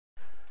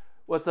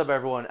What's up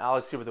everyone,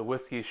 Alex here with the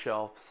Whiskey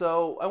Shelf.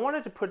 So I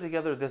wanted to put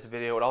together this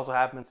video, it also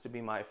happens to be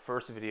my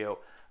first video,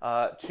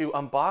 to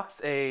unbox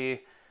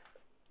a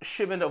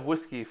shipment of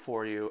whiskey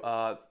for you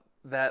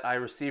that I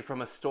received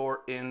from a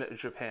store in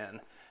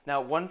Japan.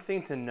 Now one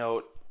thing to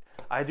note,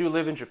 I do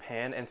live in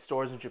Japan and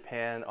stores in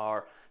Japan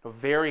are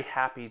very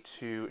happy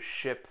to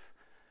ship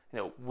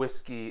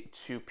whiskey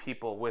to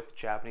people with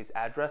Japanese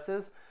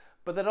addresses,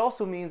 but that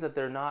also means that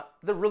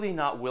they're really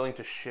not willing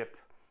to ship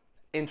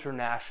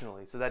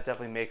internationally, so that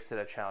definitely makes it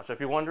a challenge. So if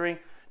you're wondering,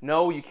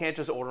 no, you can't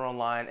just order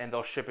online and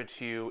they'll ship it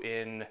to you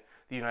in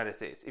the United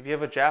States. If you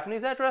have a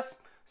Japanese address,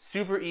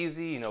 super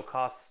easy,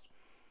 costs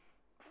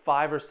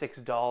 $5 or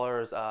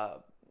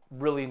 $6,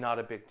 really not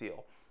a big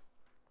deal.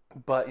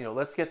 But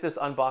let's get this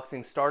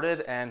unboxing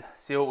started and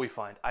see what we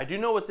find. I do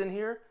know what's in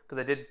here because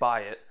I did buy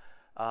it,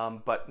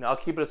 but I'll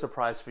keep it a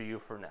surprise for you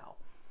for now.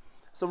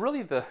 So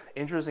really the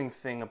interesting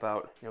thing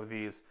about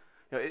these,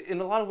 in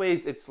a lot of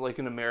ways, it's like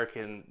an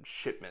American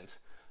shipment.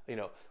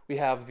 We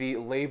have the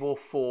label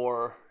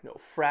for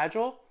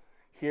fragile.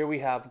 Here we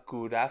have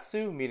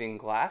gurasu, meaning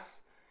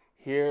glass.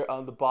 Here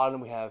on the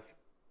bottom we have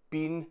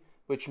bin,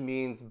 which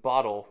means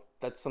bottle.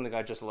 That's something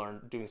I just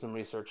learned doing some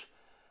research.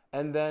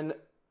 And then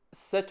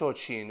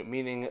setochin,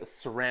 meaning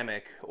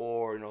ceramic,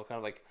 or kind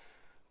of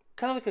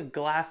like a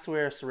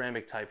glassware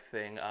ceramic type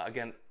thing.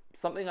 Again,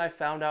 something I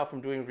found out from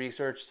doing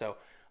research, so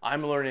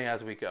I'm learning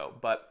as we go.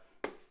 But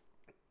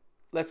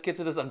let's get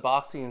to this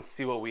unboxing and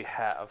see what we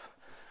have.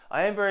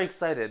 I am very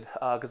excited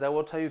because I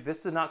will tell you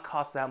this did not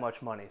cost that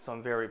much money, so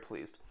I'm very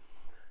pleased.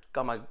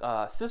 Got my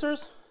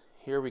scissors.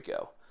 Here we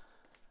go.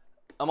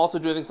 I'm also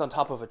doing things on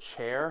top of a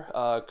chair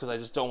because I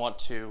just don't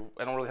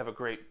really have a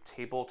great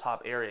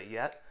tabletop area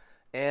yet,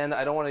 and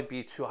I don't want to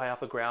be too high off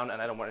the ground,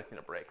 and I don't want anything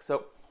to break.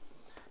 So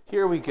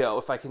here we go,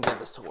 if I can get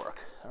this to work.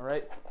 All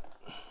right.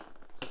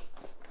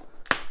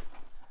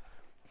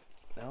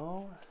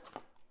 No.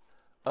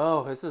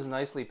 Oh, this is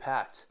nicely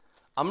packed.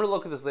 I'm gonna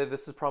look at this later.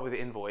 This is probably the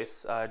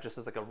invoice, just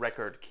as like a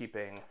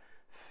record-keeping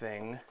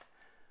thing.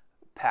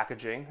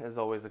 Packaging is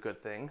always a good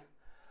thing.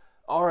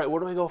 All right,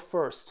 where do I go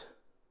first?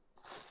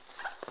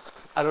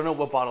 I don't know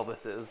what bottle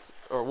this is,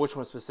 or which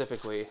one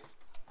specifically.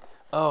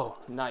 Oh,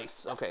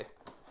 nice. Okay.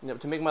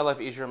 To make my life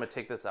easier, I'm gonna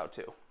take this out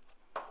too.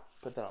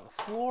 Put that on the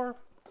floor.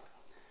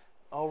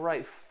 All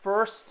right,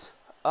 first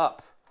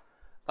up.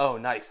 Oh,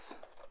 nice.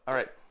 All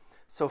right.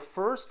 So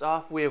first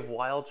off, we have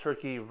Wild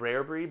Turkey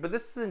Rare Breed, but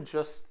this isn't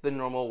just the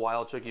normal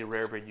Wild Turkey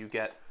Rare Breed you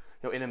get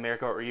in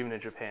America or even in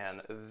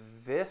Japan.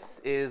 This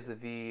is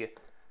the,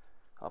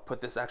 I'll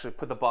put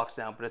the box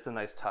down, but it's a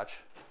nice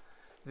touch.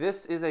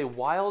 This is a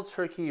Wild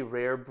Turkey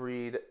Rare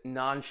Breed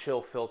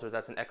non-chill filter.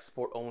 That's an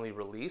export-only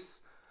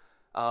release.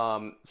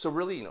 So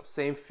really,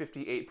 same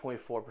 58.4%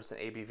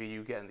 ABV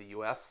you get in the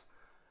US,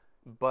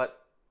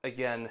 but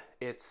again,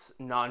 it's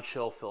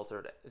non-chill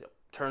filtered.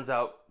 Turns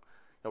out,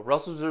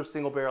 Russell's Reserve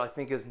Single Barrel, I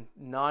think, is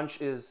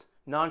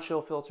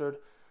non-chill filtered.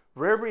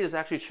 Rare Breed is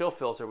actually chill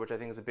filtered, which I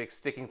think is a big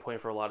sticking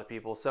point for a lot of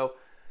people. So,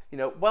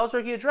 Wild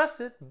Turkey addressed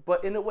it,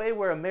 but in a way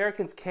where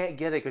Americans can't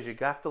get it because you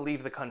have to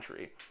leave the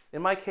country.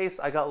 In my case,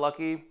 I got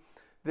lucky.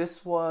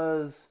 This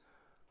was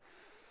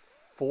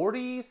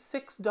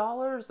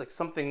 $46, like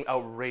something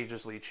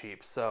outrageously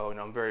cheap. So,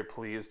 I'm very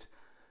pleased.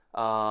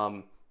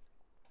 Kind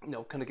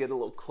of get a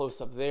little close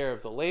up there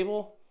of the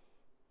label,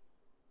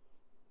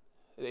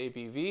 the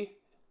ABV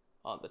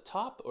on the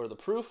top, or the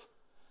proof,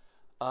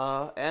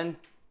 and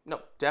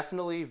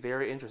definitely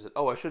very interested.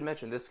 Oh, I should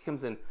mention this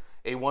comes in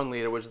a 1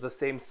 liter, which is the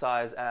same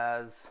size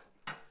as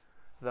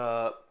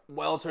the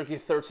Wild Turkey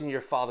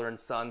 13-year father and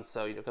son.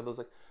 So got those,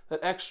 like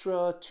that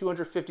extra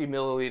 250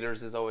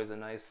 milliliters is always a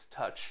nice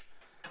touch,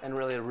 and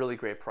really a really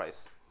great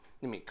price.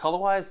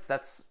 Color-wise,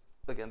 that's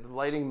again, the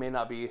lighting may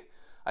not be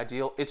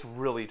ideal. It's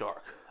really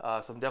dark,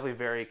 so I'm definitely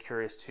very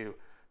curious to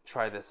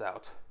try this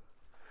out.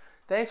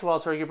 Thanks,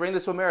 Wild Turkey. Bring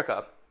this to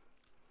America.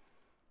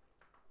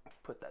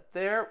 Put that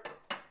there.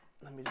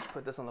 Let me just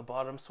put this on the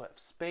bottom so I have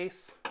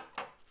space.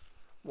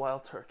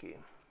 Wild Turkey.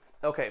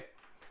 Okay,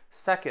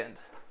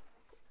 second,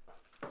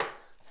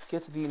 let's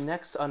get to the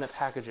next on the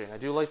packaging. I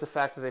do like the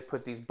fact that they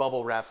put these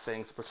bubble wrap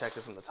things to protect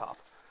it from the top.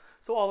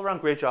 So all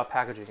around, great job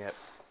packaging it.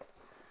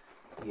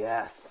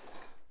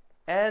 Yes.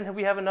 And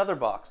we have another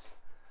box.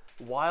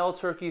 Wild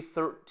Turkey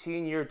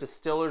 13-year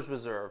Distiller's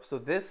Reserve. So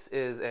this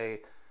is a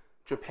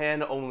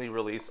Japan-only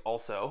release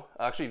also.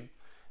 Actually,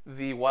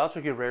 the Wild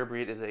Turkey Rare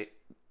Breed is a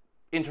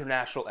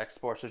international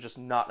export, so just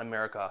not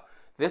America.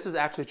 This is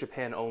actually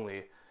Japan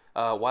only.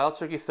 Wild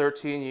Turkey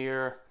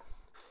 13-year,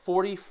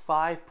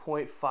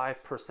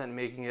 45.5%,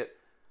 making it,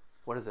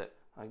 what is it?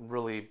 I'm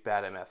really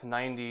bad at math.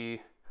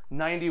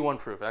 91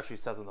 proof, it actually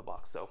says in the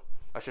box, so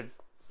I should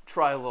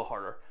try a little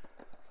harder.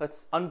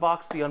 Let's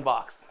unbox the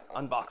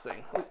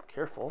unboxing. Oh,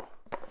 careful.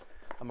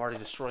 I'm already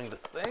destroying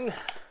this thing.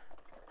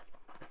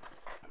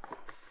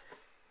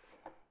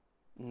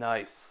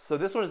 Nice. So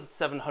this one is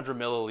 700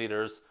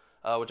 milliliters.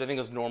 Which I think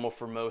is normal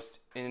for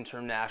most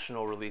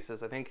international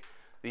releases. I think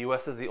the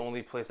US is the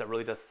only place that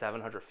really does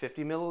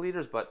 750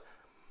 milliliters, but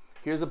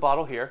here's a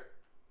bottle here.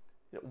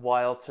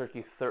 Wild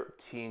Turkey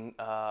 13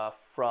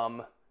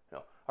 from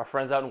our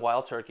friends out in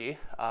Wild Turkey.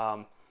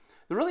 The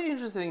really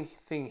interesting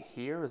thing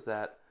here is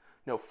that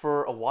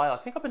for a while, I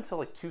think up until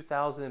like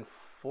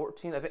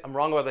 2014, I think I'm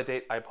wrong about the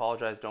date. I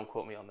apologize. Don't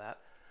quote me on that.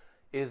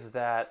 Is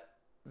that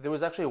there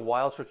was actually a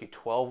Wild Turkey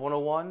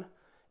 12-101,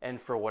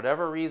 and for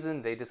whatever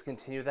reason, they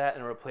discontinued that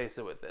and replaced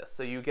it with this.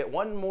 So you get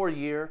one more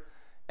year,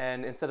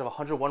 and instead of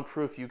 101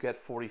 proof, you get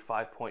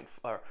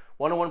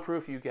 101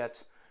 proof, you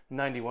get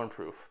 91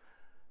 proof.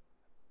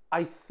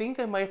 I think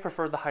I might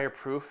prefer the higher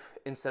proof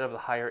instead of the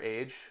higher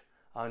age.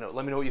 No,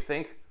 let me know what you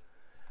think.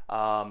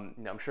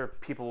 I'm sure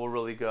people will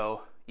really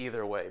go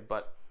either way,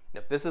 but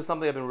this is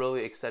something I've been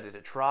really excited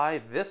to try.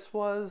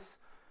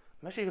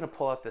 I'm actually going to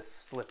pull out this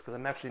slip because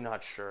I'm actually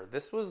not sure.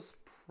 This was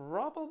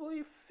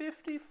probably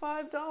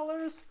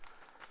 $55.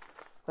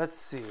 Let's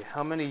see,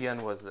 how many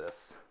yen was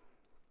this?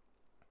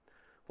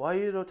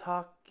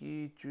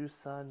 Wairotaki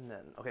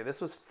Jusanen. Okay, this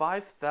was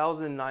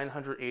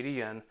 5,980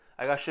 yen.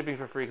 I got shipping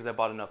for free because I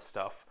bought enough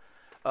stuff.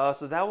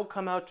 So that will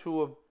come out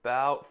to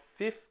about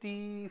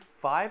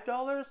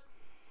 $55.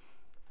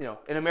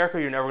 In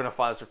America, you're never going to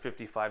find this for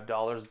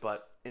 $55,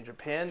 but in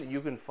Japan, you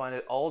can find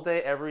it all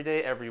day, every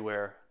day,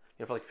 everywhere,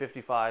 for like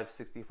 $55,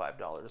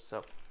 $65.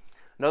 So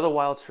another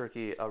Wild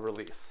Turkey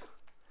release.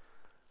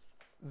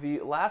 The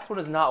last one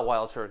is not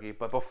Wild Turkey,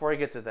 but before I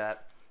get to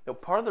that,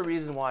 part of the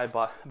reason why I've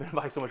been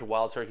buying so much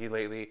Wild Turkey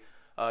lately,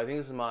 I think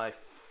this is my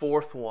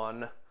fourth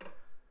one.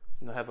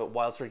 I have a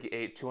Wild Turkey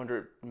 8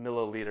 200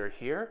 milliliter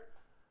here.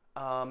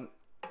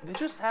 They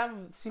just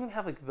seem to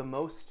have like the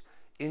most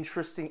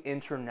interesting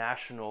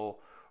international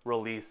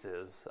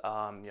releases.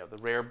 The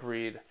Rare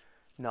Breed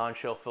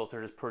non-chill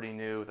filter is pretty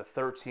new. The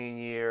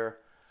 13-year,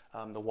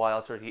 the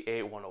Wild Turkey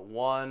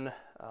 8-101,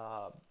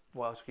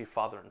 Wild Turkey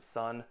Father and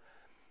Son.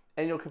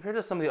 And compared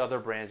to some of the other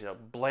brands,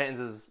 Blanton's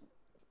is,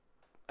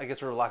 I guess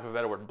for lack of a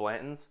better word,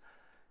 Blanton's.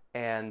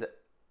 And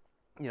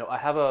I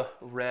have a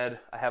red,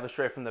 I have a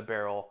straight from the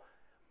barrel.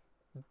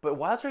 But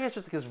Wild Turkey is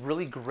just this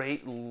really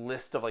great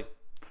list of like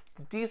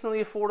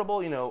decently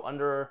affordable,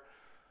 under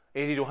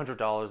 $80 to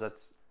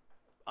 $100.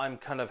 I'm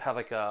kind of have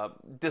like a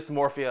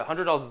dysmorphia.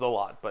 $100 is a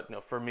lot,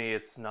 but for me,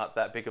 it's not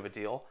that big of a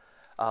deal.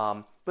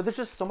 But there's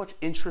just so much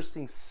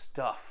interesting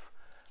stuff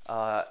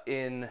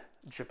in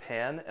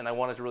Japan, and I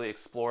wanted to really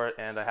explore it,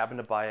 and I happen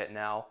to buy it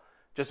now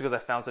just because I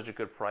found such a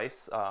good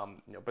price.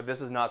 But this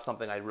is not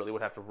something I really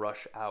would have to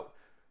rush out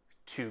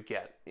to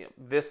get.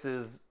 This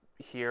is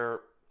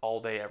here all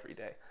day, every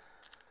day.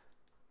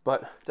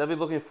 But definitely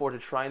looking forward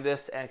to trying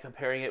this and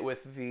comparing it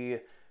with the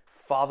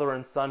Father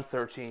and Son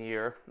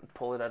 13-year.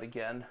 Pull it out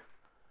again,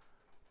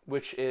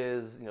 which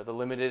is the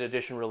limited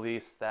edition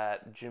release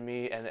that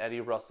Jimmy and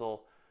Eddie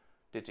Russell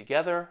did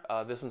together.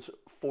 This one's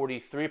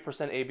 43%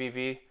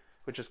 ABV,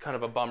 which is kind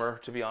of a bummer,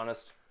 to be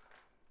honest.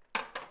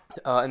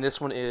 And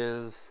this one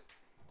is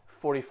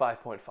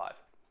 45.5. So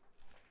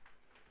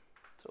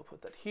we'll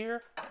put that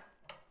here.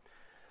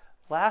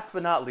 Last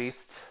but not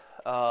least,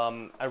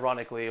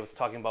 ironically, I was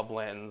talking about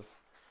Blanton's.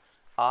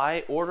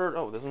 I ordered,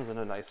 oh, this one's in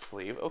a nice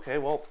sleeve. Okay,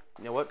 well,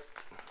 you know what?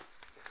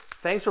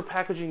 Thanks for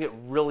packaging it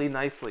really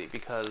nicely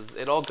because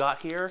it all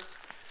got here.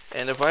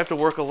 And if I have to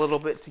work a little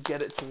bit to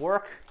get it to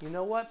work, you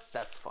know what?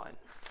 That's fine.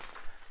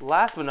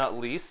 Last but not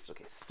least,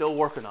 okay, still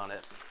working on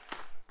it.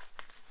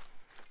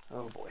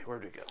 Oh boy, where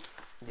did we go?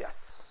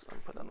 Yes, I'm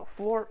gonna put that on the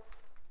floor.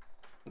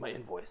 My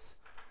invoice.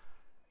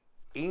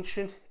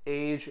 Ancient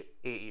Age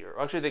 8-year.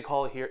 Actually, they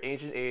call it here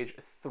Ancient Age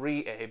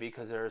 3A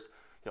because there's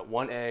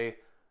 1A,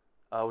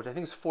 which I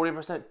think is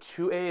 40%.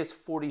 2A is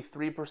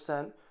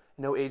 43%,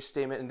 no age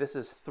statement. And this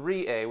is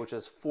 3A, which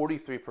is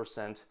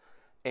 43%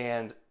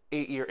 and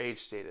 8-year age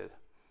stated.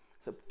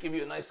 So give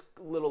you a nice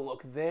little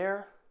look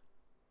there.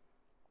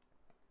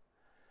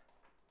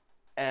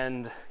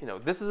 And,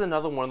 this is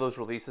another one of those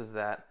releases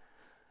that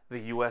the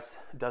US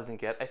doesn't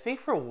get. I think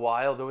for a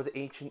while there was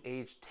Ancient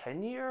Age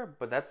 10-year,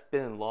 but that's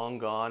been long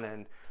gone.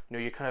 And,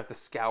 you kind of have to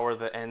scour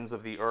the ends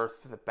of the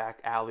earth, the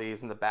back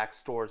alleys and the back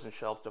stores and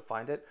shelves to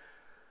find it.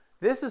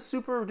 This is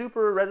super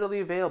duper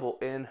readily available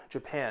in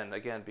Japan,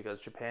 again,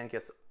 because Japan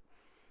gets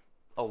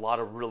a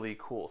lot of really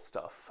cool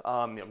stuff.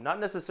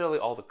 Not necessarily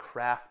all the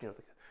craft, the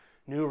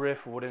New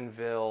Riff,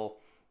 Woodinville,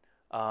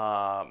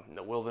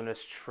 the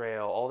Wilderness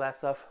Trail, all that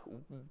stuff,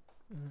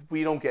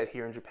 we don't get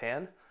here in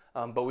Japan.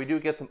 But we do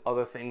get some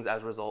other things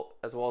as a result,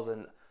 as well as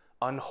an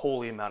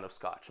unholy amount of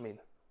scotch. I mean,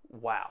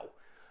 wow.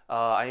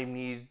 I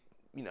need,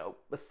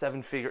 a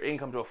 7-figure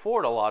income to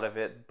afford a lot of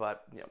it,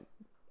 but,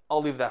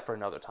 I'll leave that for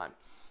another time.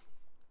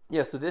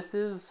 Yeah, so this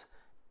is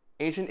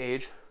Ancient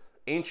Age,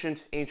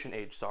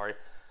 sorry.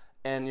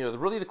 And,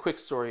 really the quick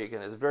story,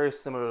 again, is very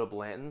similar to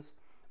Blanton's.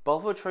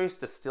 Buffalo Trace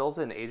distills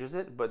it and ages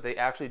it, but they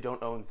actually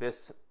don't own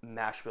this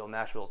mash bill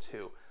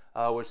 2,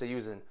 which they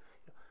use in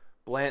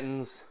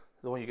Blanton's,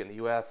 the one you get in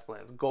the US,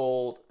 Blanton's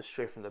Gold,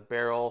 straight from the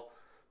barrel,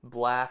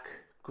 black,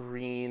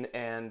 green,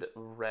 and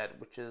red,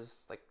 which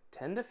is like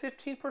 10 to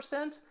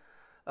 15%,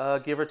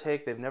 give or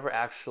take. They've never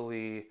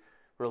actually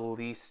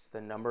released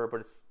the number, but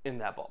it's in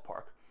that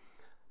ballpark.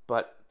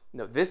 But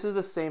this is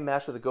the same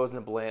mash that goes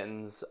into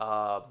Blanton's,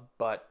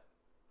 but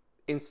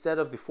instead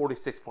of the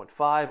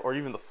 46.5 or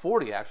even the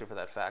 40 actually for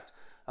that fact,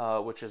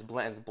 which is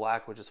Blanton's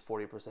Black, which is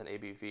 40%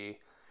 ABV.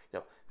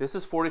 This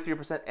is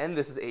 43% and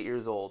this is 8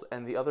 years old.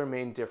 And the other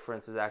main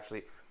difference is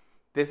actually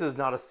this is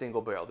not a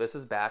single barrel. This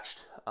is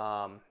batched.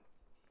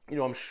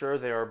 I'm sure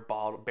there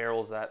are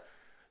barrels that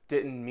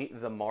didn't meet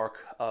the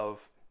mark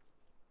of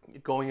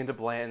going into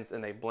Blanton's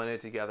and they blended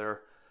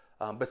together,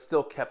 but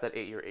still kept that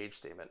 8-year age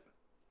statement.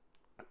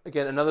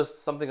 Again,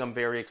 something I'm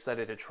very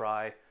excited to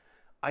try.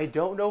 I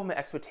don't know if my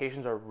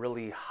expectations are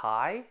really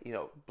high.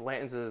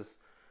 Blanton's is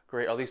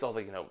great, at least all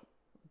the,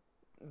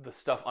 the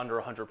stuff under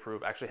 100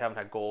 proof. I actually haven't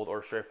had gold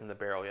or straight from the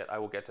barrel yet. I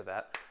will get to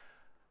that.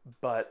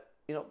 But,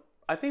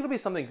 I think it'll be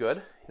something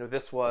good.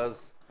 This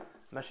was,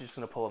 I'm actually just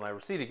going to pull up my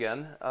receipt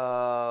again.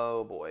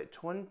 Oh boy,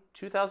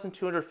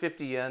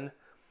 2,250 yen.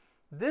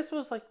 This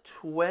was like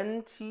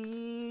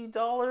 $20,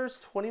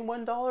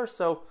 $21.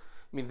 So,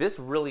 this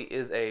really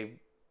is a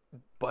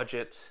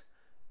budget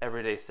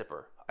everyday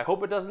sipper. I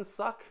hope it doesn't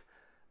suck,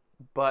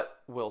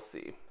 but we'll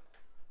see.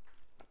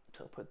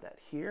 So I'll put that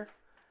here.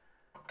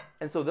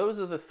 And so those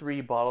are the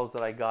 3 bottles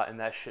that I got in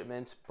that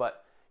shipment.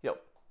 But,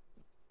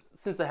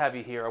 since I have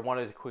you here, I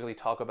wanted to quickly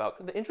talk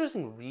about the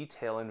interesting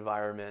retail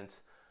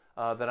environment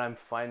that I'm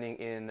finding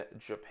in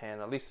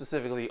Japan, at least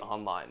specifically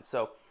online.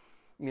 So,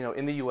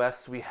 in the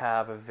US, we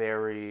have a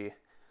very,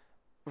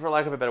 for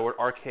lack of a better word,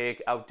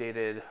 archaic,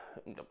 outdated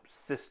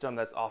system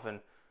that's often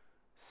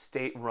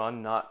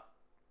state-run, not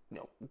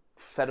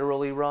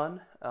federally run,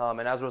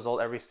 and as a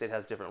result, every state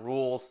has different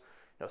rules.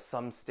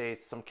 Some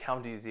states, some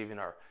counties even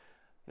are,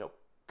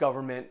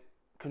 government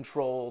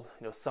controlled.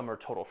 Some are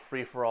total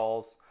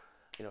free-for-alls.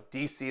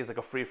 DC is like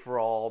a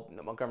free-for-all.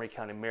 Montgomery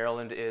County,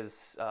 Maryland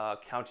is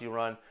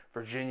county-run.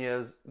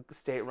 Virginia's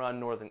state-run.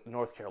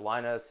 North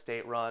Carolina is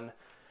state-run.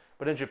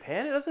 But in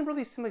Japan, it doesn't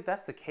really seem like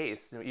that's the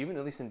case. Even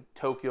at least in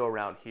Tokyo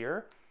around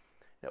here,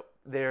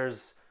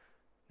 there's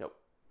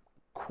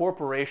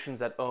corporations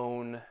that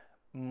own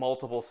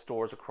multiple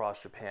stores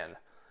across Japan.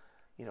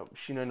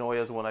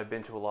 Shinanoya is one I've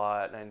been to a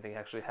lot, and they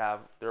actually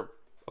they're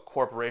a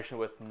corporation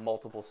with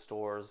multiple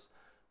stores.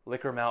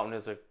 Liquor Mountain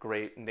is a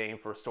great name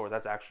for a store.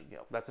 That's actually,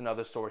 that's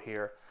another store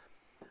here.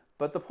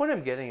 But the point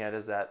I'm getting at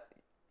is that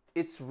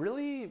it's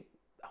really,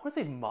 I wouldn't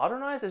say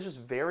modernized, it's just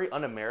very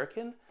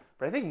un-American.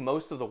 But I think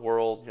most of the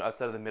world,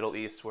 outside of the Middle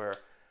East where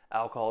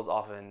alcohol is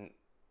often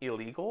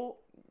illegal,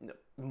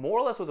 more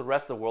or less what the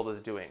rest of the world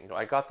is doing.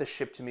 I got this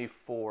shipped to me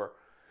for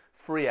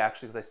free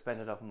actually because I spent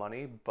enough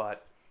money,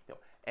 but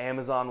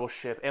Amazon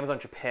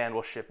Japan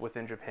will ship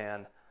within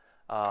Japan.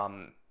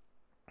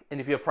 And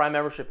if you have Prime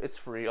membership, it's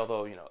free,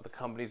 although, the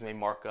companies may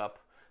mark up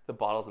the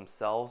bottles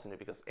themselves,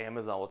 because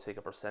Amazon will take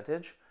a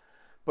percentage.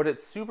 But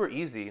it's super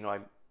easy.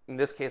 In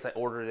this case, I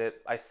ordered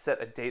it. I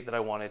set a date that I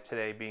wanted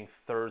today being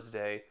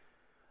Thursday,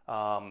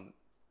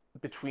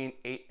 between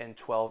 8 and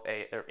 12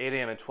 or 8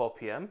 a.m. and 12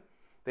 p.m.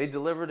 They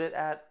delivered it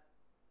at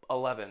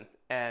 11,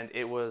 and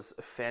it was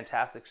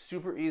fantastic.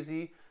 Super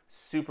easy,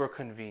 super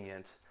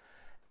convenient.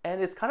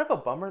 And it's kind of a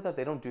bummer that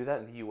they don't do that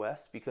in the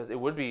U.S. because it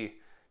would be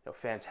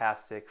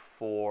fantastic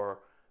for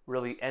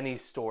really any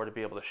store to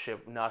be able to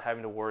ship, not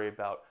having to worry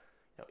about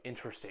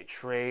interstate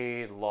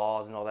trade,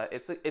 laws, and all that.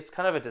 It's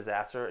kind of a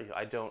disaster.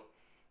 I don't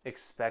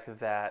expect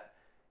that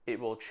it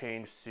will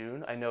change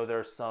soon. I know there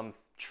are some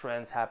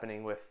trends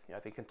happening with, I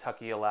think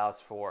Kentucky allows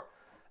for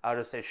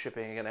out-of-state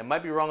shipping. Again, I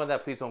might be wrong on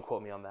that. Please don't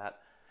quote me on that.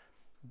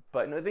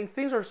 But I think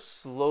things are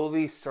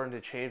slowly starting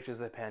to change because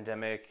of the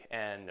pandemic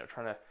and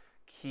trying to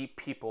keep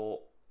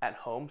people at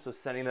home. So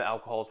sending them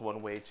alcohol is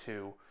one way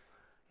to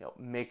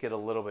make it a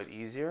little bit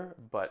easier.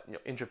 But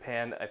in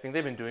Japan, I think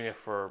they've been doing it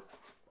for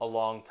a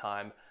long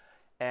time,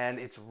 and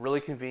it's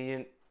really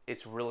convenient.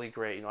 It's really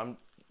great. I'm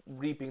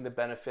reaping the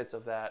benefits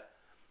of that.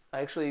 I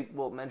actually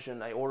will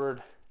mention I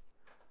ordered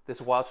this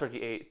Wild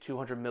Turkey 8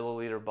 200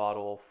 milliliter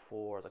bottle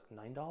for it was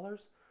like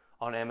 $9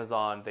 on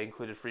Amazon. They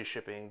included free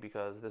shipping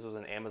because this was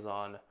an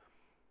Amazon.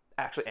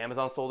 Actually,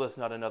 Amazon sold this,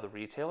 not another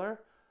retailer,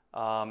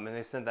 and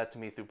they sent that to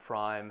me through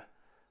Prime,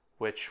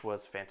 which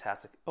was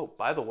fantastic. Oh,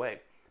 by the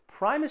way,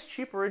 Prime is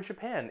cheaper in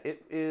Japan.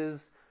 It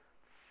is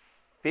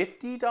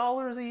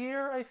 $50 a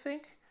year, I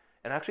think.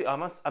 And actually,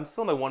 I'm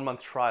still in my 1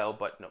 month trial,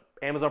 but no,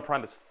 Amazon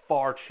Prime is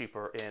far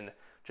cheaper in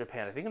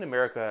Japan. I think in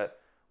America,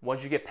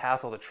 once you get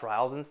past all the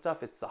trials and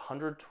stuff, it's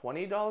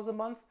 $120 a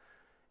month.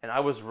 And I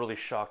was really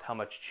shocked how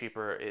much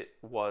cheaper it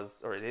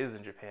was, or it is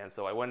in Japan.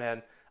 So I went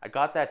ahead, I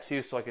got that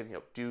too, so I could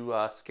do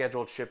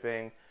scheduled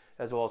shipping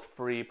as well as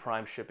free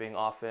Prime shipping,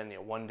 often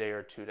 1 day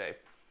or 2 day.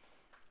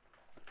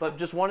 But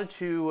just wanted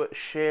to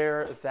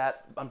share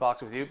that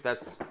unboxing with you.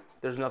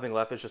 There's nothing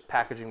left. It's just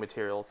packaging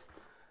materials.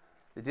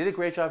 They did a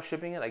great job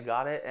shipping it. I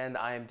got it, and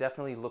I am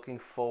definitely looking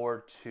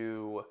forward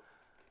to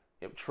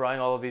trying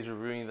all of these,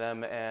 reviewing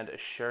them, and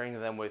sharing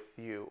them with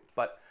you.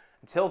 But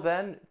until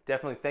then,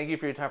 definitely thank you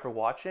for your time for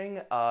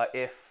watching.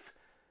 If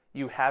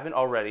you haven't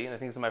already, and I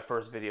think this is my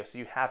first video, so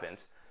you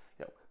haven't,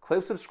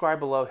 click subscribe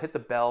below, hit the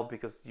bell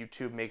because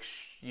YouTube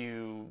makes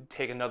you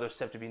take another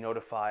step to be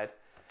notified.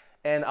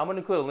 And I'm going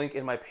to include a link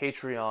in my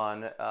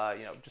Patreon,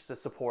 just to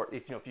support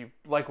if you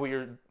like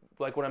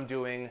what I'm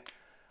doing.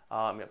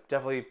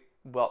 Definitely,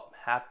 well,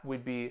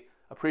 we'd be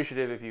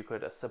appreciative if you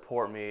could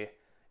support me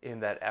in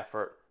that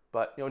effort.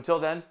 But until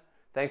then,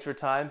 thanks for your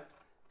time.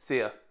 See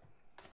ya.